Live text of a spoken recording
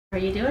How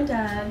are you doing,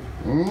 Doug?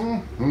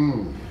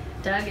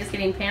 Doug is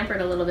getting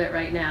pampered a little bit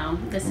right now.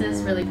 This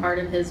is really part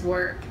of his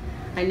work.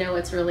 I know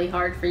it's really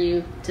hard for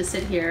you to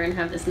sit here and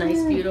have this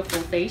nice, beautiful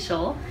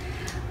facial.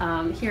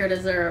 Here at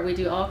Azura, we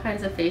do all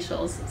kinds of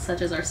facials,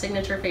 such as our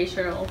signature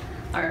facial,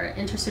 our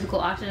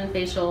Intraceuticals Oxygen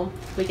Facial.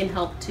 We can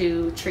help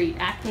to treat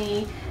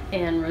acne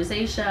and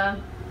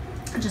rosacea.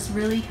 Just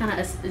really kind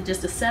of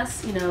just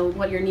assess,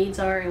 what your needs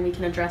are, and we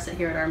can address it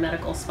here at our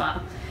medical spa.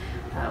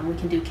 We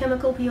can do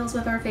chemical peels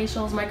with our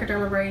facials,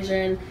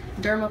 microdermabrasion,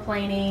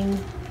 dermaplaning,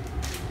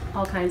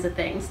 all kinds of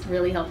things to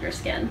really help your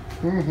skin.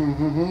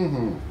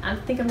 I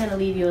think I'm going to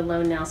leave you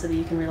alone now so that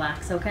you can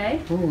relax, okay?